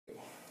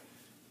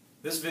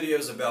This video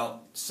is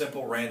about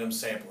simple random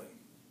sampling.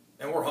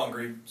 And we're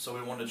hungry, so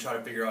we wanted to try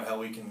to figure out how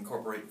we can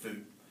incorporate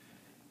food.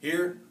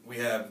 Here we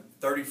have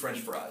 30 French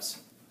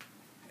fries.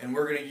 And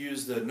we're going to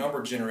use the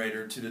number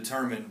generator to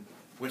determine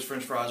which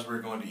French fries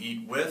we're going to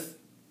eat with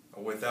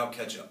or without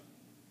ketchup.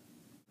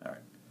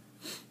 Alright.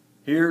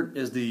 Here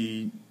is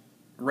the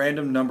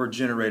random number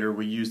generator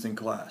we used in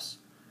class.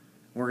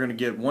 We're going to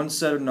get one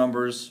set of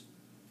numbers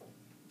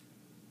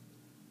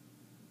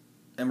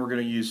and we're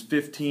going to use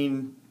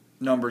 15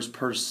 numbers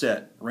per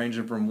set,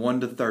 ranging from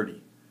 1 to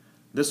 30.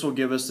 This will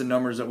give us the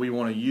numbers that we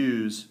want to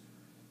use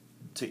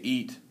to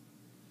eat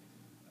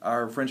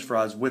our French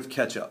fries with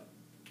ketchup.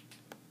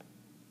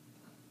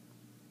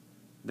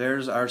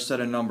 There's our set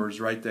of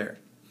numbers right there.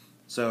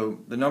 So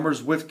the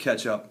numbers with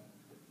ketchup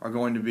are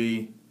going to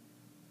be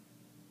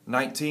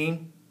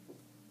 19,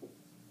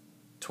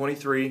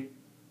 23,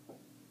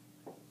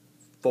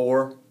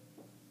 4,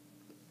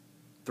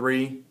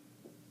 3,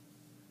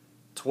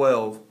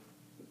 12,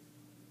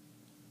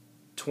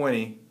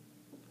 20,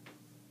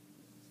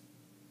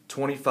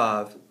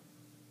 25,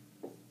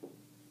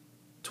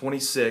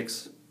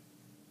 26,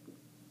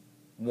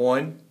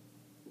 1,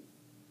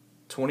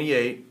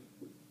 28,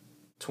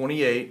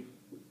 28,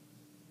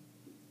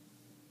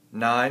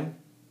 9,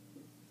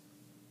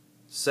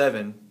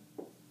 7,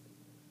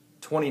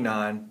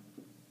 29,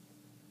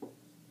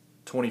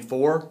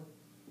 24,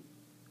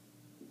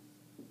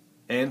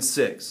 and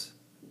 6.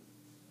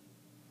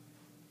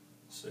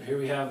 So here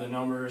we have the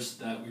numbers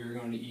that we are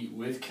going to eat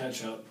with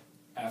ketchup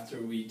after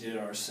we did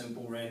our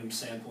simple random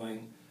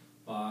sampling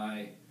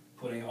by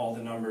putting all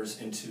the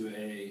numbers into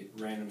a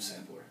random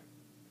sampler.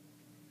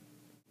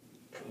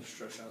 I'll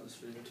stretch out this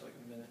video to like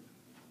a minute.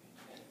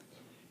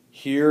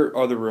 Here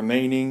are the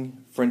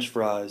remaining French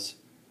fries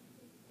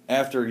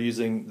after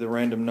using the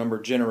random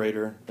number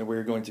generator that we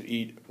are going to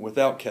eat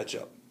without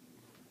ketchup.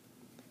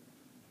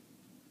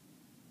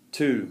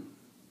 2,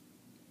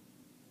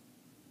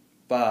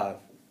 5,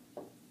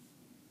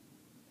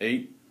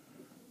 8,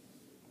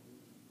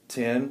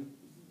 10,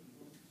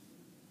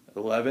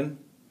 11,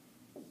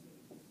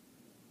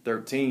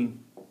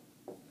 13,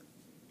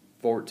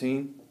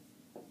 14,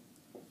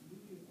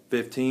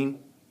 15,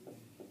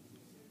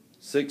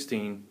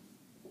 16,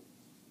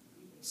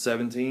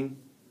 17,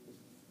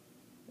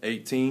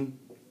 18,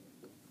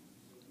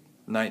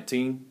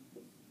 19,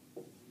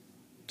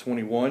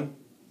 21,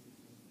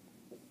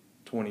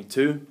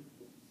 22,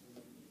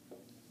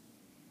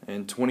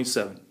 and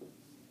 27.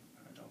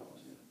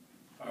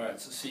 Alright,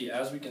 so see,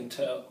 as we can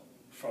tell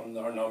from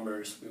our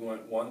numbers, we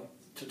went 1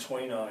 to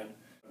 29,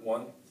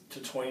 1 to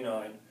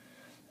 29,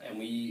 and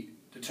we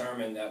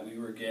determined that we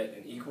would get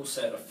an equal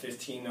set of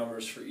 15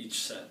 numbers for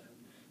each set.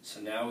 So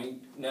now we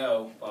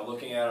know, by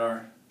looking at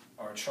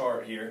our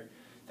chart here,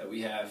 that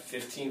we have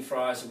 15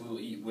 fries that we will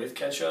eat with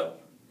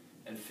ketchup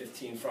and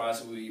 15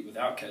 fries that we will eat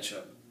without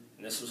ketchup.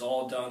 And this was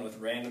all done with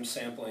random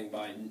sampling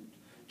by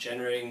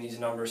generating these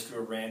numbers through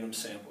a random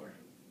sampler.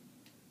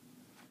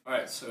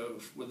 Alright, so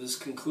with this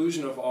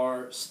conclusion of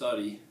our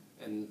study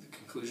and the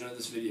conclusion of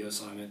this video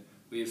assignment,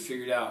 we have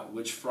figured out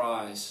which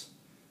fries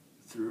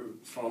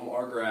from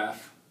our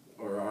graph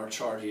or our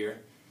chart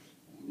here.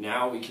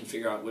 Now we can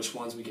figure out which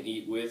ones we can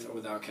eat with or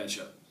without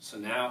ketchup. So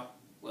now,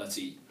 let's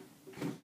eat.